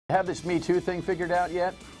Have this Me Too thing figured out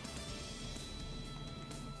yet?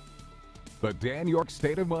 The Dan Yorke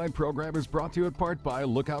State of Mind program is brought to you in part by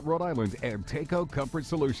Lookout Rhode Island and Takeo Comfort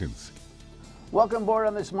Solutions. Welcome aboard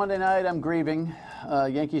on this Monday night. I'm grieving.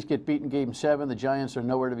 Yankees get beaten Game 7. The Giants are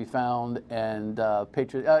nowhere to be found. And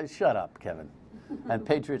Patriots, shut up, Kevin. And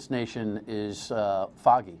Patriots Nation is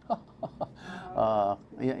foggy.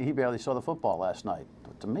 He barely saw the football last night.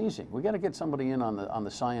 It's amazing. We got to get somebody in on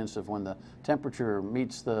the science of when the temperature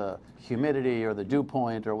meets the humidity or the dew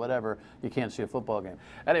point or whatever, you can't see a football game.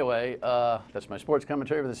 Anyway, that's my sports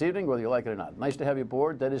commentary for this evening, whether you like it or not. Nice to have you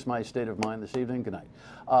aboard. That is my state of mind this evening. Good night.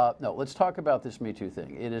 No, let's talk about this Me Too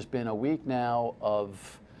thing. It has been a week now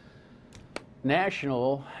of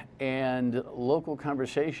national and local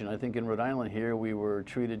conversation. I think in Rhode Island here we were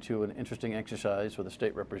treated to an interesting exercise with a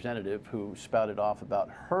state representative who spouted off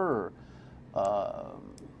about her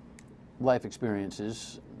life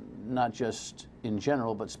experiences, not just in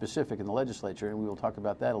general, but specific in the legislature, and we will talk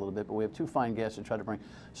about that a little bit. But we have two fine guests to try to bring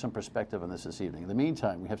some perspective on this evening. In the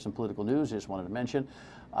meantime, we have some political news I just wanted to mention.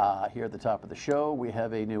 Here at the top of the show, we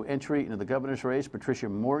have a new entry into the governor's race. Patricia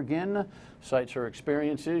Morgan cites her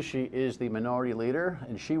experiences. She is the minority leader,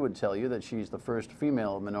 and she would tell you that she's the first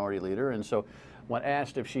female minority leader. And so when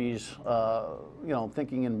asked if she's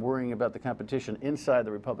thinking and worrying about the competition inside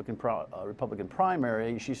the Republican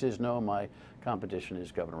primary, she says, no, my competition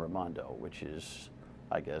is Governor Raimondo, which is,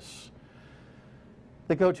 I guess,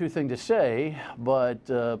 the go-to thing to say. But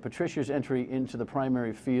Patricia's entry into the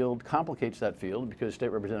primary field complicates that field because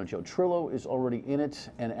State Representative Joe Trillo is already in it,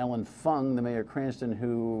 and Ellen Fung, the mayor of Cranston,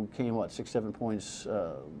 who came, 6-7 points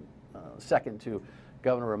second to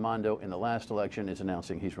Governor Raimondo in the last election, is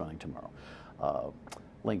announcing he's running tomorrow.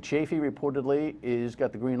 Link Chafee reportedly is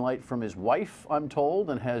got the green light from his wife, I'm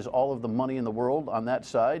told, and has all of the money in the world on that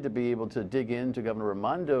side to be able to dig into Governor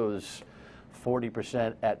Raimondo's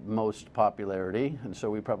 40% at most popularity. And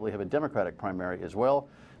so we probably have a Democratic primary as well.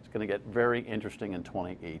 It's going to get very interesting in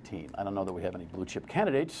 2018. I don't know that we have any blue chip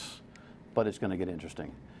candidates, but it's going to get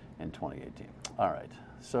interesting in 2018. All right.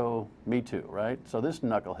 So Me Too, right? So this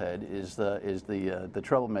knucklehead is the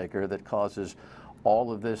troublemaker that causes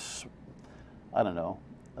all of this. I don't know.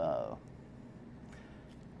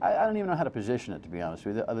 I don't even know how to position it, to be honest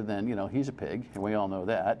with you, other than, he's a pig, and we all know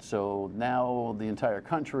that. So now the entire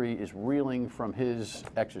country is reeling from his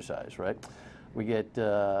exercise, right? We get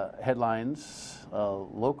headlines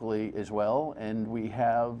locally as well, and we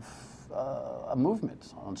have a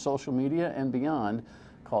movement on social media and beyond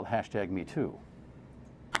called #MeToo.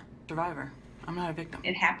 Survivor. I'm not a victim.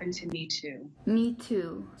 It happened to me too. Me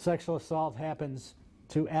too. Sexual assault happens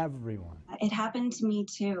to everyone. It happened to me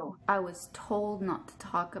too. I was told not to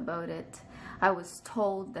talk about it. I was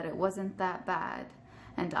told that it wasn't that bad,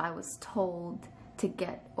 and I was told to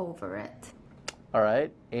get over it. All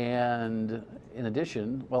right, and in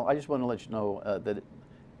addition, well, I just want to let you know that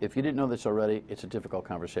if you didn't know this already, it's a difficult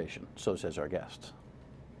conversation. So says our guest.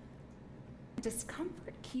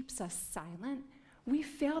 Discomfort keeps us silent. We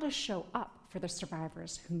fail to show up for the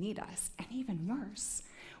survivors who need us, and even worse,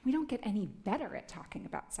 we don't get any better at talking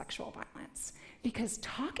about sexual violence because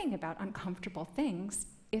talking about uncomfortable things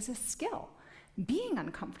is a skill. Being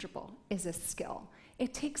uncomfortable is a skill.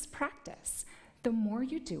 It takes practice. The more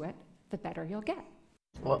you do it, the better you'll get.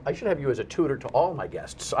 Well, I should have you as a tutor to all my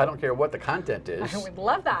guests. I don't care what the content is. I would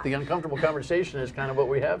love that. The uncomfortable conversation is kind of what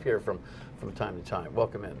we have here from time to time.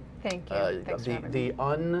 Welcome in. Thank you. Thanks for having me. The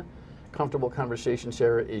uncomfortable conversation,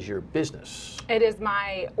 Sarah, is your business. It is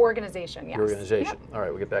my organization, yes. Your organization. Yep. All right,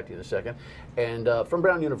 we'll get back to you in a second. And from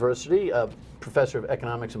Brown University, a professor of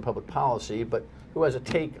economics and public policy, but who has a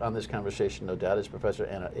take on this conversation, no doubt, is Professor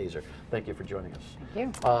Anna Aizer. Thank you for joining us.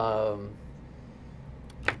 Thank you.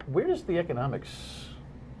 Where does the economics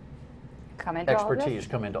expertise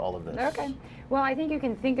come into all of this? Okay. Well, I think you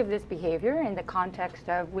can think of this behavior in the context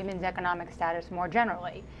of women's economic status more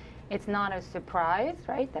generally. It's not a surprise,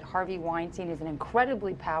 right, that Harvey Weinstein is an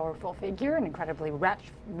incredibly powerful figure, an incredibly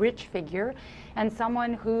rich figure, and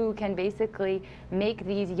someone who can basically make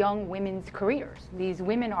these young women's careers. These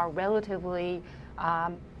women are relatively,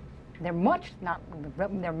 they're much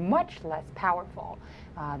less powerful.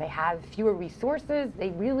 They have fewer resources.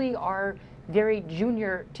 They really are very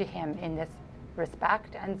junior to him in this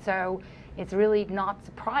respect, and so it's really not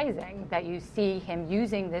surprising that you see him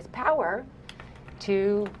using this power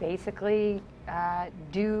to basically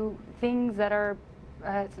do things that are,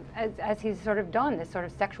 as he's sort of done, this sort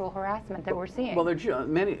of sexual harassment that we're seeing. Well, there's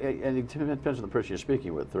many, and it depends on the person you're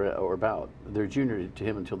speaking with or about. They're junior to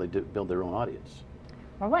him until they build their own audience.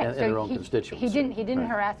 Well, right. And so their own constituents. He didn't right.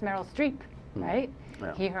 harass Meryl Streep, right?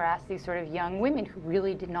 Yeah. He harassed these sort of young women who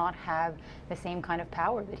really did not have the same kind of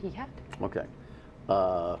power that he had. Okay.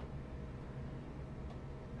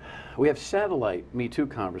 We have satellite Me Too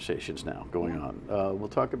conversations now going on. We'll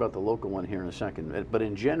talk about the local one here in a second. But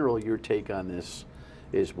in general, your take on this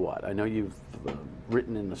is what? I know you've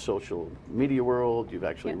written in the social media world. You've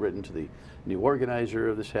actually written to the new organizer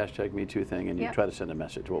of this hashtag Me Too thing, and you try to send a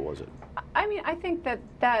message. What was it? I mean, I think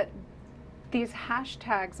that these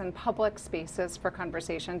hashtags and public spaces for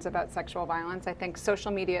conversations about sexual violence, I think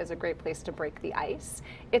social media is a great place to break the ice.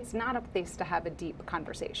 It's not a place to have a deep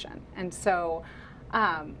conversation. And so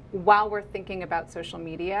while we're thinking about social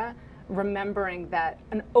media, remembering that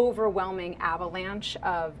an overwhelming avalanche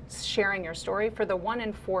of sharing your story for the 1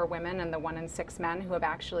 in 4 women and the 1 in 6 men who have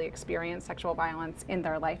actually experienced sexual violence in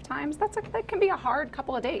their lifetimes, that can be a hard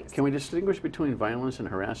couple of days. Can we distinguish between violence and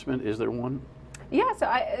harassment? Is there one? Yeah,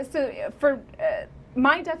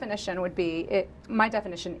 my definition would be, my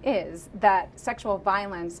definition is that sexual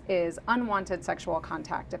violence is unwanted sexual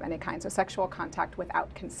contact of any kind, so sexual contact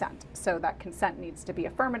without consent. So that consent needs to be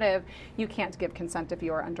affirmative. You can't give consent if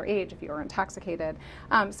you are underage, if you are intoxicated.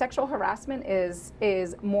 Sexual harassment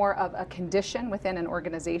is more of a condition within an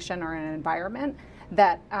organization or an environment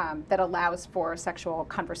that allows for sexual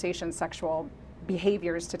conversations, sexual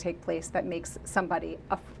behaviors to take place that makes somebody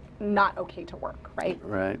not okay to work, right?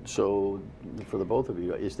 Right. So, for the both of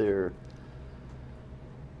you, is there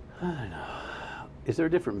a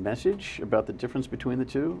different message about the difference between the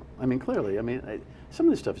two? I mean, clearly, some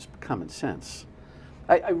of this stuff is common sense.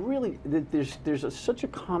 I really, there's such a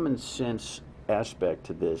common sense aspect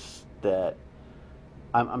to this that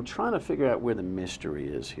I'm trying to figure out where the mystery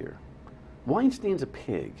is here. Weinstein's a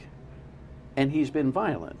pig, and he's been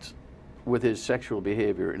violent with his sexual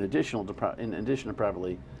behavior in addition to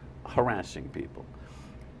probably harassing people.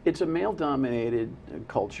 It's a male-dominated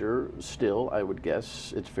culture still, I would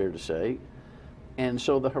guess, it's fair to say. And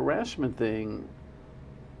so the harassment thing,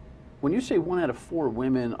 when you say 1 out of 4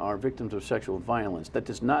 women are victims of sexual violence, that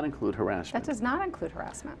does not include harassment. That does not include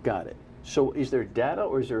harassment. Got it. So is there data,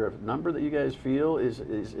 or is there a number that you guys feel is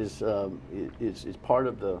part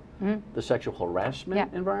of the sexual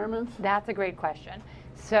harassment environment? That's a great question.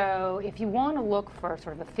 So if you want to look for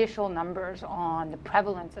sort of official numbers on the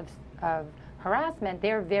prevalence of harassment,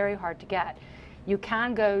 they're very hard to get. You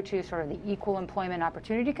can go to sort of the Equal Employment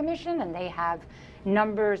Opportunity Commission, and they have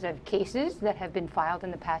numbers of cases that have been filed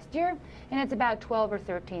in the past year, and it's about 12 or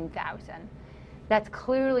 13,000. That's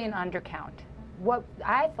clearly an undercount. What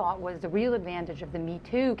I thought was the real advantage of the Me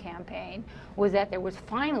Too campaign was that there was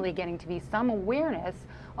finally getting to be some awareness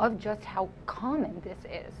of just how common this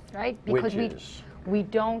is, right? Because we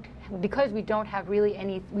don't have really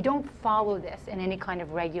any, we don't follow this in any kind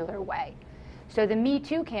of regular way. So the Me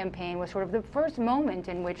Too campaign was sort of the first moment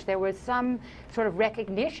in which there was some sort of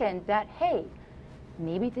recognition that, hey,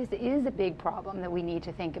 maybe this is a big problem that we need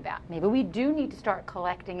to think about. Maybe we do need to start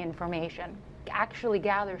collecting information, actually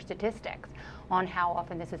gather statistics on how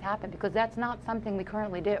often this has happened, because that's not something we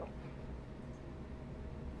currently do.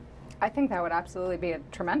 I think that would absolutely be a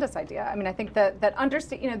tremendous idea. I mean, I think that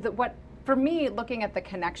for me, looking at the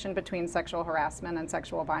connection between sexual harassment and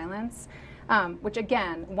sexual violence, which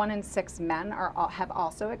again, 1 in 6 men have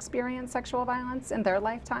also experienced sexual violence in their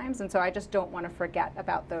lifetimes, and so I just don't want to forget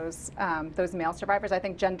about those male survivors. I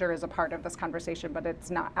think gender is a part of this conversation, but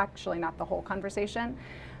it's not the whole conversation.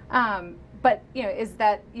 But is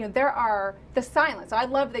that there are the silence. I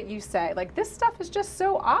love that you say, like, this stuff is just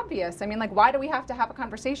so obvious. I mean, like, why do we have to have a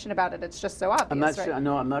conversation about it? It's just so obvious. I'm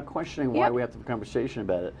not questioning why we have to have a conversation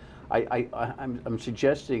about it. I'm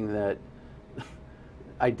suggesting that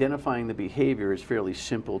identifying the behavior is fairly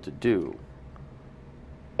simple to do.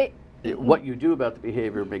 What you do about the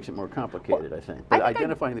behavior makes it more complicated, I think. But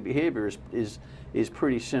identifying the behavior is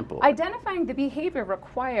pretty simple. Identifying the behavior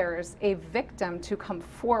requires a victim to come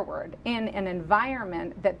forward in an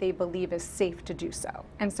environment that they believe is safe to do so.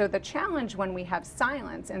 And so the challenge when we have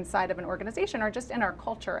silence inside of an organization, or just in our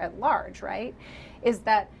culture at large, right, is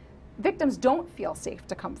that victims don't feel safe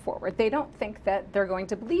to come forward. They don't think that they're going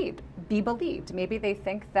to be believed. Maybe they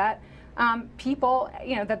think that people,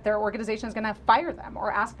 that their organization is going to fire them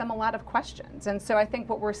or ask them a lot of questions. And so I think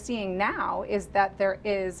what we're seeing now is that there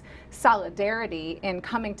is solidarity in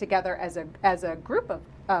coming together as a group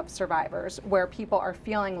of survivors, where people are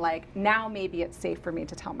feeling like, now maybe it's safe for me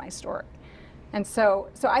to tell my story. And so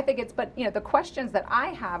I think but the questions that I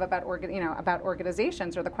have about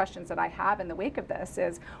organizations, or the questions that I have in the wake of this,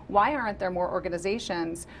 is why aren't there more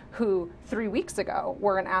organizations who 3 weeks ago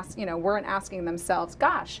weren't asking themselves,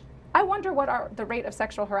 gosh, I wonder what the rate of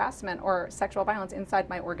sexual harassment or sexual violence inside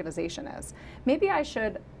my organization is. Maybe I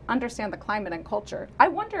should understand the climate and culture. I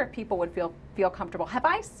wonder if people would feel comfortable. Have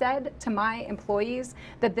I said to my employees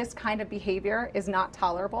that this kind of behavior is not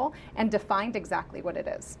tolerable and defined exactly what it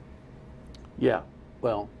is? Yeah,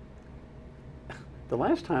 well, the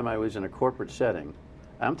last time I was in a corporate setting,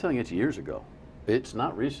 I'm telling you, it's years ago. It's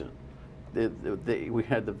not recent. We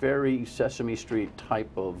had the very Sesame Street type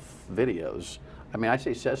of videos. I mean, I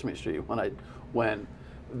say Sesame Street when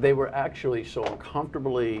they were actually so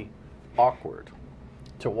uncomfortably awkward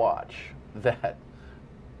to watch that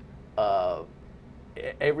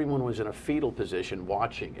everyone was in a fetal position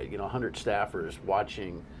watching it. 100 staffers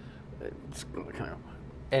watching,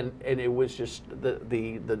 and it was just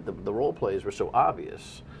the role plays were so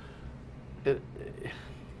obvious.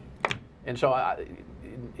 And so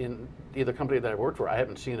in either company that I've worked for, I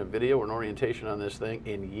haven't seen a video or an orientation on this thing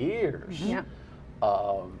in years. Yeah.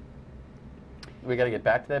 We got to get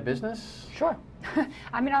back to that business? Sure.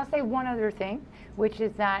 I mean, I'll say one other thing, which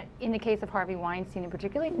is that in the case of Harvey Weinstein in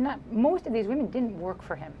particular, most of these women didn't work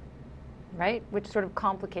for him, right? Which sort of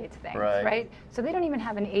complicates things, right? So they don't even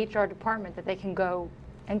have an HR department that they can go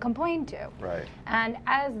and complain to. Right. And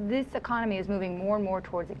as this economy is moving more and more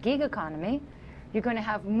towards a gig economy, you're going to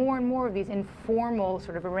have more and more of these informal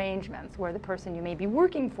sort of arrangements where the person you may be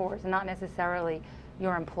working for is not necessarily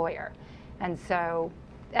your employer. And so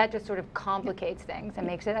that just sort of complicates things and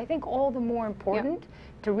makes it, I think, all the more important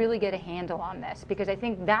to really get a handle on this, because I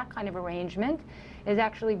think that kind of arrangement is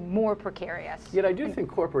actually more precarious. Yet I do think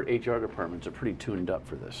corporate HR departments are pretty tuned up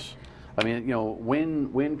for this. I mean,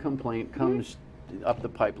 when complaint comes up the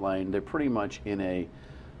pipeline, they're pretty much in a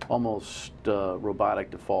almost robotic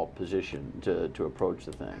default position to approach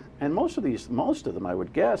the thing. And most of them, I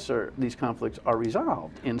would guess, these conflicts are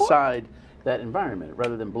resolved inside that environment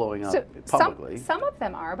rather than blowing up publicly. Some of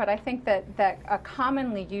them are, but I think that a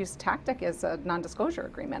commonly used tactic is a non-disclosure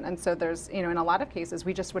agreement, and so there's, in a lot of cases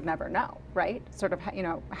we just would never know, right? Sort of,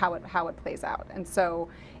 how it plays out. And so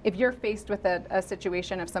if you're faced with a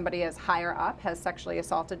situation, if somebody is higher up has sexually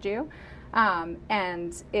assaulted you,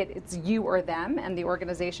 and it's you or them, and the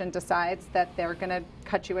organization decides that they're going to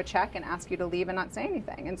cut you a check and ask you to leave and not say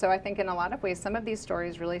anything. And so I think in a lot of ways some of these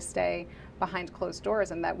stories really stay behind closed doors,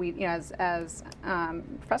 and that we, as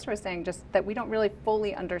Professor was saying, just that we don't really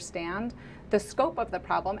fully understand the scope of the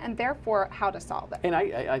problem and therefore how to solve it. And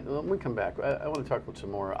when we come back, I want to talk some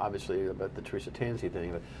more, obviously, about the Teresa Tanzi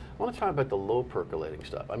thing, but I want to talk about the low percolating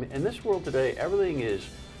stuff. I mean, in this world today, everything is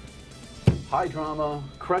high drama,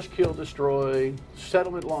 crush, kill, destroy,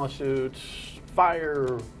 settlement lawsuits,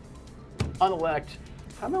 fire, unelect.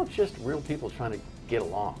 How about just real people trying to get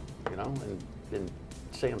along, and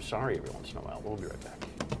say I'm sorry every once in a while? We'll be right back.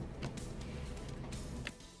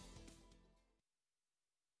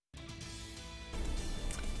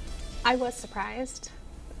 I was surprised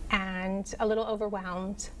and a little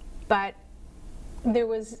overwhelmed, but there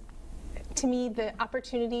was, to me, the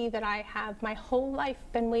opportunity that I have my whole life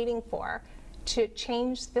been waiting for to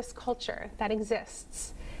change this culture that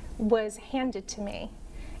exists was handed to me.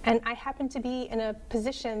 And I happen to be in a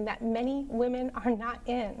position that many women are not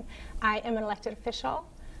in. I am an elected official.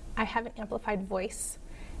 I have an amplified voice.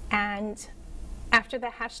 And after the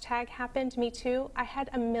hashtag happened, Me Too, I had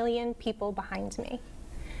 1 million people behind me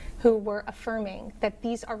who were affirming that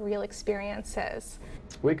these are real experiences.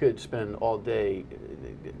 We could spend all day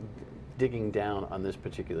digging down on this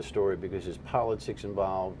particular story because there's politics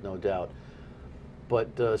involved, no doubt.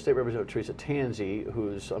 But State Representative Teresa Tanzi,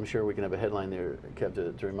 who's, I'm sure we can have a headline there,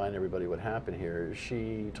 Kev, to remind everybody what happened here,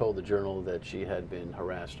 she told the Journal that she had been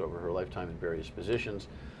harassed over her lifetime in various positions,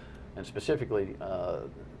 and specifically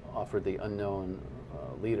offered the unknown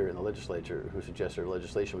leader in the legislature who suggested her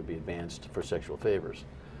legislation would be advanced for sexual favors.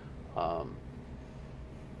 You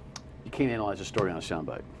can't analyze a story on a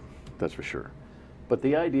soundbite, that's for sure. But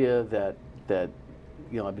the idea that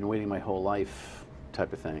I've been waiting my whole life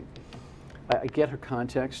type of thing, I get her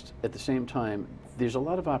context. At the same time, there's a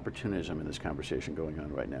lot of opportunism in this conversation going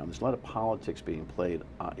on right now. And there's a lot of politics being played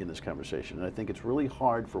in this conversation. And I think it's really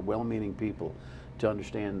hard for well-meaning people to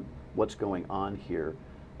understand what's going on here,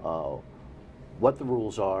 what the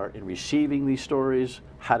rules are in receiving these stories,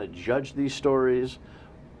 how to judge these stories.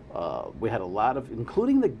 We had a lot of,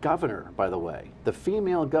 including the governor, by the way, the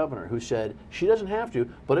female governor, who said she doesn't have to,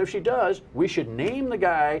 but if she does, we should name the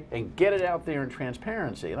guy and get it out there in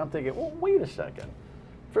transparency. And I'm thinking, well, wait a second.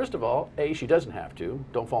 First of all, A, she doesn't have to.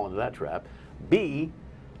 Don't fall into that trap. B,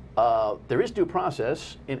 there is due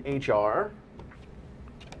process in HR.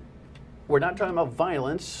 We're not talking about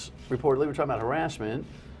violence, reportedly. We're talking about harassment.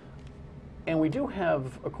 and we do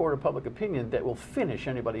have a court of public opinion that will finish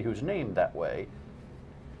anybody who's named that way,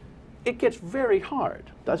 it gets very hard,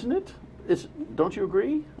 doesn't it? Don't you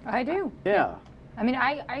agree? I do. Yeah. I mean,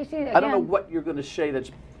 I see. Again, I don't know what you're going to say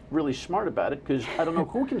that's really smart about it, because I don't know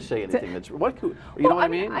who can say anything that's you know what I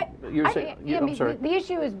mean? I'm sorry. The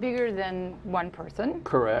issue is bigger than one person.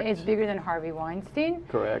 Correct. It's bigger than Harvey Weinstein.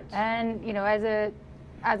 Correct. And you know,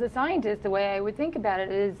 as a scientist, the way I would think about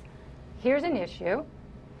it is, here's an issue.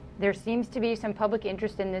 There seems to be some public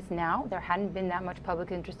interest in this now. There hadn't been that much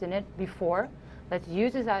public interest in it before. Let's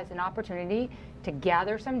use this as an opportunity to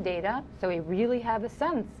gather some data so we really have a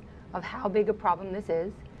sense of how big a problem this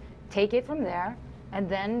is, take it from there, and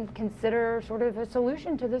then consider sort of a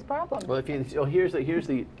solution to this problem. Well, here's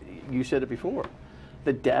the you said it before.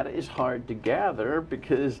 The data is hard to gather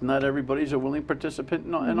because not everybody's a willing participant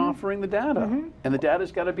in offering the data. And the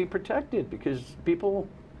data's got to be protected because people...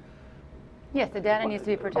 Yes, the data needs to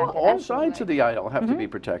be protected. All sides of the aisle have to be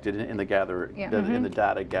protected in the in the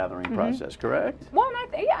data gathering process, correct? Well,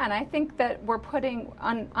 and I think that we're putting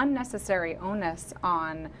unnecessary onus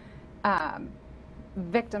on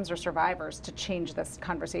victims or survivors to change this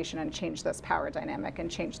conversation and change this power dynamic and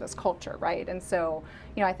change this culture, right? And so,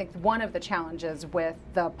 you know, I think one of the challenges with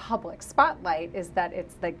the public spotlight is that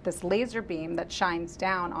it's like this laser beam that shines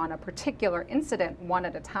down on a particular incident one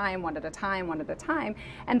at a time, one at a time, one at a time.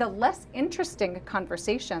 And the less interesting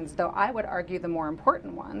conversations, though I would argue the more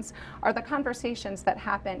important ones, are the conversations that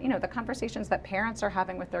happen, you know, the conversations that parents are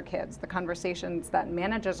having with their kids, the conversations that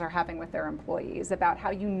managers are having with their employees about how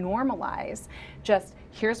you normalize just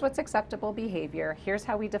here's what's acceptable behavior, here's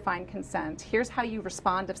how we define consent, here's how you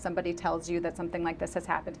respond if somebody tells you that something like this has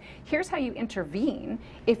happened, here's how you intervene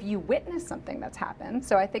if you witness something that's happened.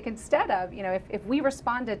 So I think instead of, you know, if we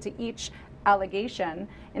responded to each allegation,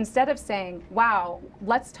 instead of saying, wow,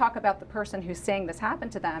 let's talk about the person who's saying this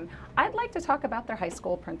happened to them, I'd like to talk about their high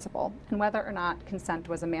school principal and whether or not consent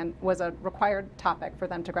was a required topic for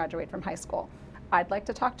them to graduate from high school. I'd like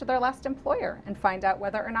to talk to their last employer and find out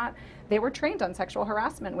whether or not they were trained on sexual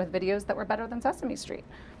harassment with videos that were better than Sesame Street.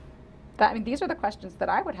 I mean, these are the questions that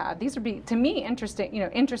I would have. These would be, to me, interesting, you know,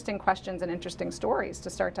 interesting questions and interesting stories to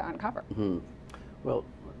start to uncover. Well,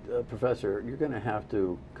 Professor, you're going to have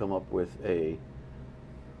to come up with a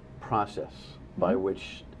process by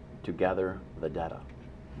which to gather the data,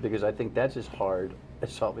 because I think that's as hard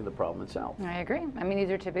as solving the problem itself. I agree. I mean, these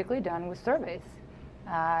are typically done with surveys.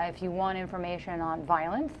 If you want information on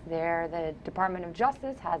violence, the Department of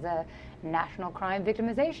Justice has a National Crime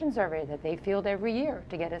Victimization Survey that they field every year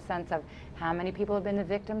to get a sense of how many people have been the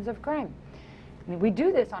victims of crime. I mean, we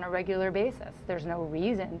do this on a regular basis. There's no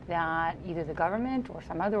reason that either the government or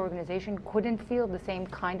some other organization couldn't field the same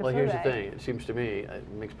kind of survey. Well, here's the thing. It seems to me,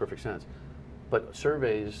 it makes perfect sense. But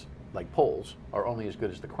surveys, like polls, are only as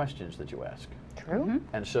good as the questions that you ask. True.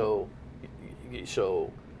 And so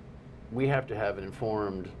we have to have an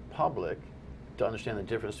informed public to understand the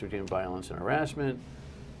difference between violence and harassment,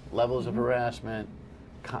 levels of harassment.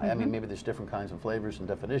 I mean, maybe there's different kinds of flavors and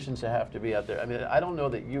definitions that have to be out there. I mean, I don't know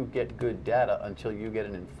that you get good data until you get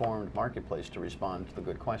an informed marketplace to respond to the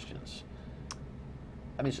good questions.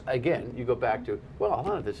 I mean, again, you go back to, well, a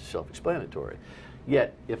lot of this is self-explanatory.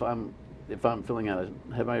 Yet, if I'm filling out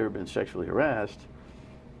have I ever been sexually harassed?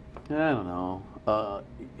 I don't know.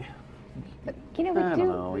 You know, I don't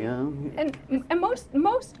know, yeah. And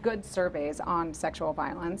most good surveys on sexual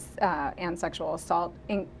violence and sexual assault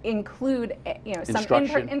include, you know, some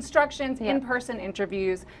instructions, in-person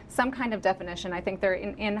interviews, some kind of definition. I think there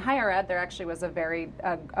in higher ed there actually was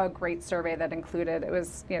a great survey that included, it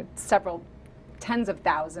was, you know, several tens of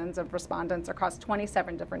thousands of respondents across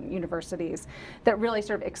 27 different universities that really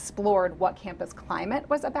sort of explored what campus climate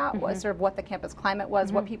was about, was sort of what the campus climate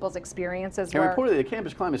was, what people's experiences were. And reportedly, the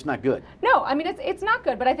campus climate's not good. No, I mean it's not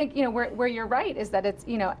good, but I think, you know, where you're right is that it's,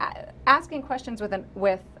 you know, asking questions with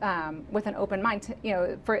an open mind. You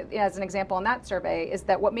know, for as an example in that survey is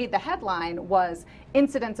that what made the headline was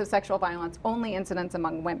incidents of sexual violence, only incidents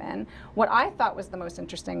among women. What I thought was the most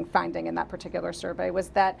interesting finding in that particular survey was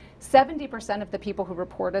that 70% of the people who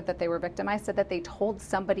reported that they were victimized said that they told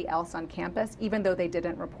somebody else on campus, even though they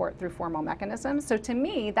didn't report through formal mechanisms. So to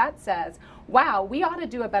me, that says, wow, we ought to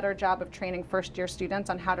do a better job of training first-year students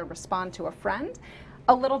on how to respond to a friend,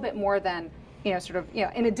 a little bit more than, you know, sort of, you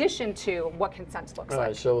know, in addition to what consent looks like. All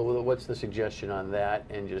right, so what's the suggestion on that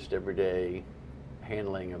and just everyday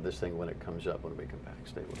handling of this thing when it comes up when we come back?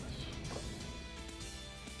 Stay with us.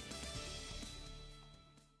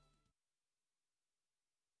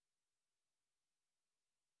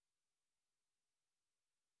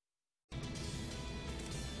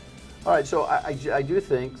 All right, so I do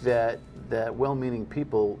think that well-meaning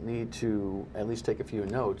people need to at least take a few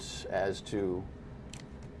notes as to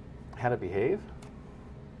how to behave,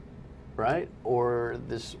 right? Or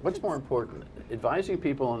this, what's more important, advising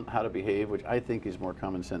people on how to behave, which I think is more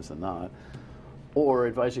common sense than not, or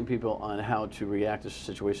advising people on how to react to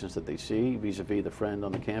situations that they see vis-a-vis the friend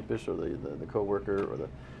on the campus or the coworker or the,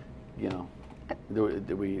 you know,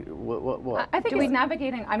 what? I think it's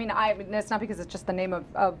navigating. I mean, it's not because it's just the name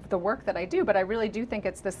of the work that I do, but I really do think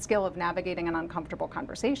it's the skill of navigating an uncomfortable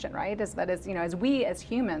conversation, right? You know, as we as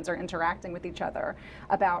humans are interacting with each other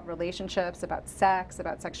about relationships, about sex,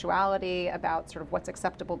 about sexuality, about sort of what's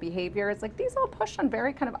acceptable behavior, it's like these all push on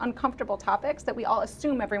very kind of uncomfortable topics that we all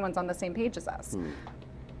assume everyone's on the same page as us.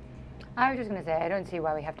 I was just going to say, I don't see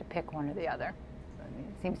why we have to pick one or the other.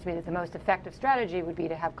 It seems to me that the most effective strategy would be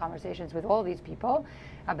to have conversations with all these people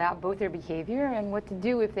about both their behavior and what to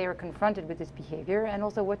do if they are confronted with this behavior, and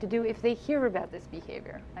also what to do if they hear about this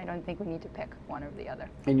behavior. I don't think we need to pick one or the other.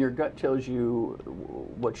 And your gut tells you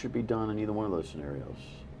what should be done in either one of those scenarios.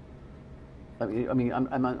 I mean,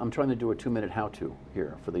 I'm trying to do a 2-minute how-to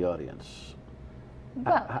here for the audience.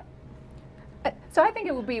 Well, so I think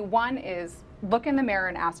it would be, one is look in the mirror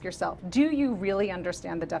and ask yourself, do you really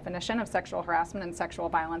understand the definition of sexual harassment and sexual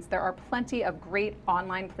violence? There are plenty of great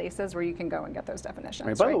online places where you can go and get those definitions.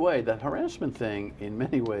 Right. By the way, that harassment thing in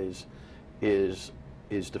many ways is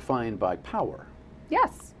defined by power.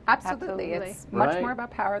 Yes, absolutely. It's much more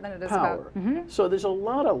about power than it is power. about... So there's a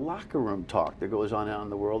lot of locker room talk that goes on out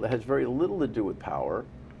in the world that has very little to do with power.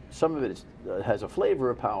 Some of it has a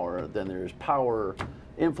flavor of power, then there's power,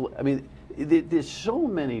 influence. I mean, there's so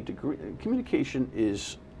many degrees. Communication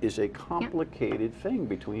is a complicated thing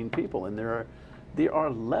between people, and there are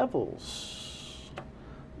levels.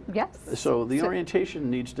 Yes. So the orientation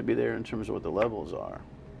needs to be there in terms of what the levels are.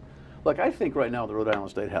 Look, I think right now at the Rhode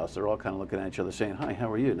Island State House, they're all kind of looking at each other saying, "Hi, how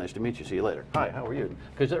are you? Nice to meet you. See you later. Hi, how are you?"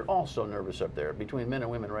 Because they're all so nervous up there. Between men and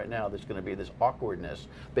women right now, there's going to be this awkwardness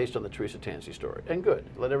based on the Teresa Tanzi story. And good.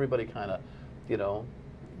 Let everybody kind of, you know,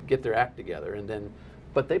 get their act together, and then.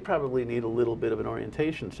 But they probably need a little bit of an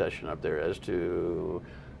orientation session up there as to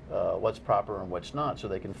what's proper and what's not, so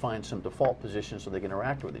they can find some default positions so they can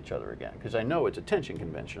interact with each other again. Because I know it's a tension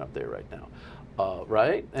convention up there right now,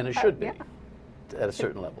 right? And it should be at a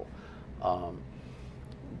certain level.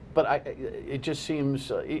 But it just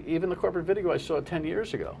seems, even the corporate video I saw 10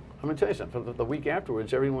 years ago, I'm going to tell you something, for the week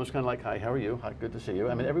afterwards, everyone was kind of like, "Hi, how are you? Hi, good to see you."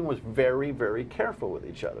 I mean, everyone was very, very careful with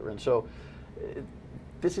each other. And so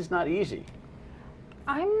this is not easy.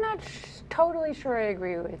 I'm not totally sure I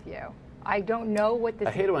agree with you. I don't know what this...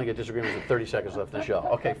 I hate it when I get disagreements with 30 seconds left in the show.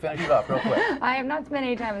 Okay, finish it off real quick. I have not spent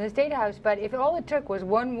any time in the State House, but if all it took was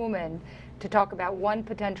one woman to talk about one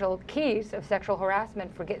potential case of sexual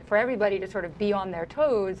harassment for everybody to sort of be on their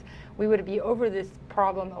toes, we would be over this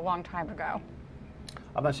problem a long time ago.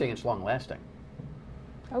 I'm not saying it's long-lasting.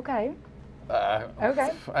 Okay.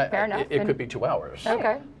 Okay, fair enough. It could be 2 hours.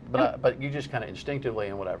 Okay. But you just kind of instinctively,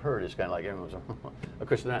 and what I've heard is kind of like everyone's, of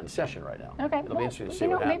course they're not in session right now. Okay. It'll be interesting to see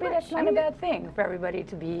what happens. Maybe that's not a bad thing for everybody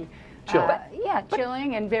to be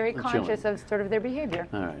chilling and very conscious of sort of their behavior.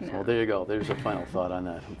 All right, well there you go. There's a final thought on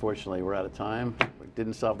that. Unfortunately, we're out of time. We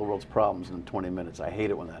didn't solve the world's problems in 20 minutes. I hate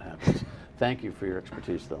it when that happens. Thank you for your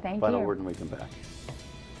expertise, though. Thank you. Final word when we come back.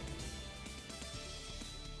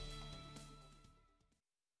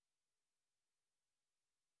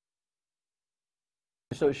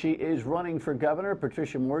 So she is running for governor,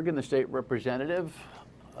 Patricia Morgan, the state representative.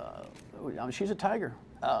 She's a tiger,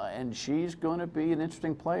 and she's going to be an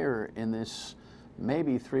interesting player in this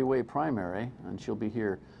maybe 3-way primary, and she'll be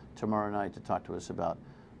here tomorrow night to talk to us about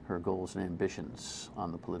her goals and ambitions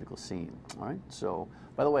on the political scene. All right, so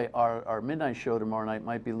by the way, our midnight show tomorrow night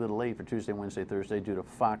might be a little late for Tuesday, Wednesday, Thursday due to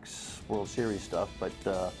Fox World Series stuff, but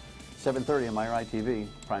 7:30 on my ITV,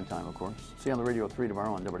 prime time, of course. See you on the radio at 3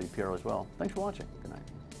 tomorrow on WPRO as well. Thanks for watching. Good night.